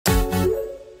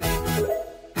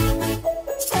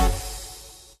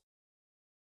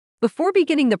Before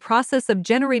beginning the process of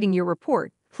generating your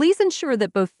report, please ensure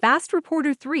that both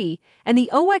FastReporter 3 and the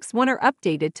OX1 are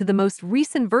updated to the most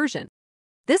recent version.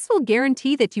 This will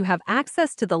guarantee that you have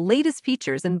access to the latest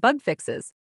features and bug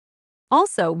fixes.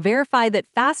 Also, verify that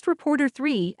FastReporter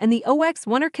 3 and the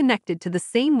OX1 are connected to the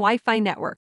same Wi-Fi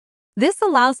network. This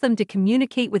allows them to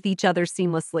communicate with each other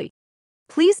seamlessly.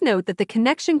 Please note that the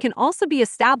connection can also be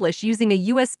established using a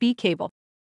USB cable.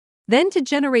 Then, to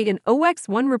generate an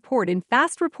OX1 report in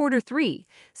FastReporter 3,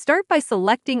 start by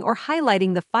selecting or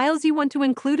highlighting the files you want to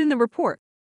include in the report.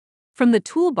 From the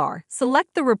toolbar,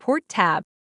 select the Report tab.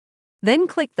 Then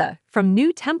click the From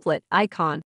New Template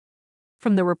icon.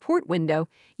 From the report window,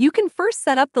 you can first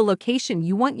set up the location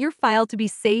you want your file to be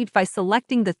saved by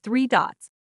selecting the three dots.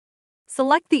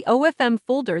 Select the OFM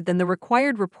folder, then the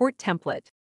required report template.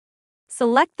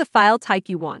 Select the file type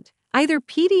you want, either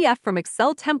PDF from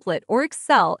Excel template or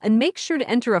Excel, and make sure to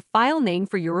enter a file name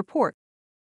for your report.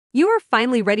 You are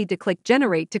finally ready to click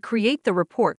Generate to create the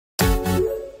report.